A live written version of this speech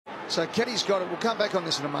So Caddy's got it. We'll come back on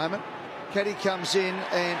this in a moment. Caddy comes in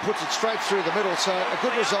and puts it straight through the middle. So a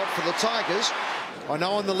good result for the Tigers. I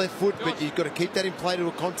know on the left foot, but you've got to keep that in play to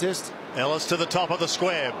a contest. Ellis to the top of the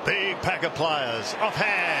square. Big pack of players. Off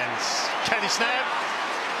hands. Caddy snap.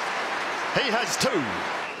 He has two.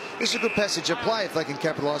 This is a good passage of play if they can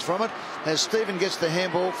capitalise from it. As Stephen gets the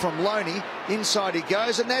handball from Loney, inside he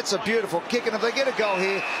goes, and that's a beautiful kick. And if they get a goal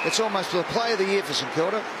here, it's almost the play of the year for St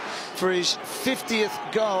Kilda. For his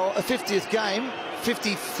 50th goal, 50th game,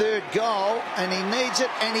 53rd goal, and he needs it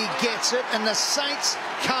and he gets it, and the Saints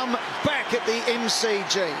come back at the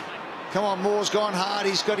MCG. Come on, Moore's gone hard.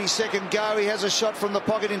 He's got his second go. He has a shot from the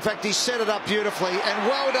pocket. In fact, he set it up beautifully, and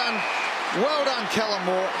well done, Callum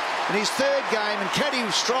Moore. In his third game, and Caddy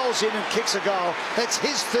strolls in and kicks a goal. That's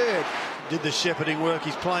his third. Did the shepherding work.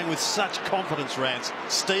 He's playing with such confidence, Rance.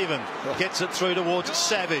 Stephen gets it through towards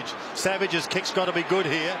Savage. Savage's kick's got to be good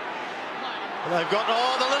here. They've got,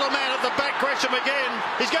 the little man at the back, Gresham again.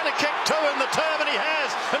 He's going to kick two in the term, and he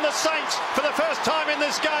has. And the Saints, for the first time in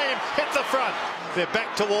this game, hit the front. They're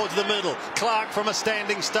back towards the middle. Clark from a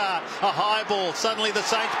standing start. A high ball. Suddenly the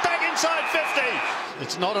Saints back inside 50.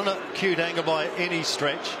 It's not an acute angle by any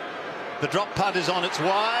stretch. The drop punt is on its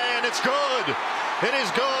way, and it's good. It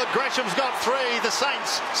is good. Gresham's got three. The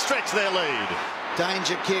Saints stretch their lead.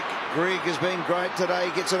 Danger kick. Grigg has been great today.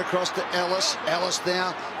 He gets it across to Ellis. Ellis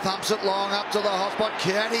now thumps it long up to the hot spot.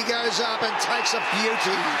 Caddy goes up and takes a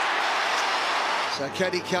beauty. So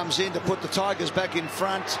Caddy comes in to put the Tigers back in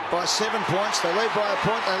front by 7 points. They lead by a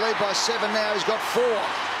point. They lead by 7 now. He's got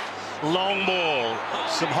 4. Long ball.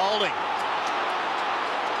 Some holding.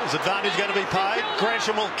 Is advantage going to be paid?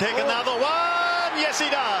 Gresham will kick another one. Yes, he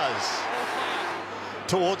does.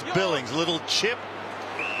 Towards Billings. Little chip.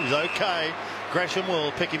 He's okay. Gresham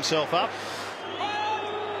will pick himself up.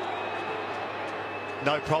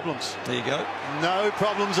 No problems. There you go. No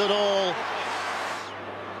problems at all.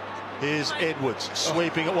 Here's Edwards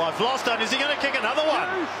sweeping it wide. Floston, is he going to kick another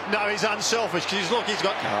one? No, he's unselfish because look, he's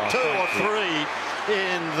got 2 or 3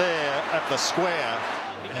 in there at the square.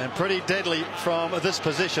 And pretty deadly from this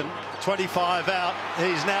position. 25 out.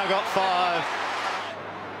 He's now got 5.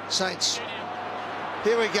 Saints.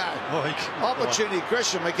 Here we go. Opportunity.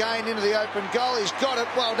 Gresham again into the open goal. He's got it.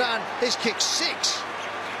 Well done. He's kicked 6.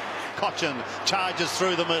 Cochin charges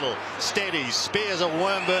through the middle. Steadies. Spears a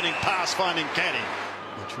worm-burning pass finding Caddy.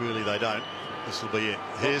 Which really they don't. This will be it.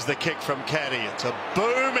 Here's the kick from Caddy. It's a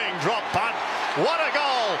booming drop punt. What a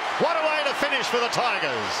goal. What a way to finish for the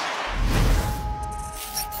Tigers.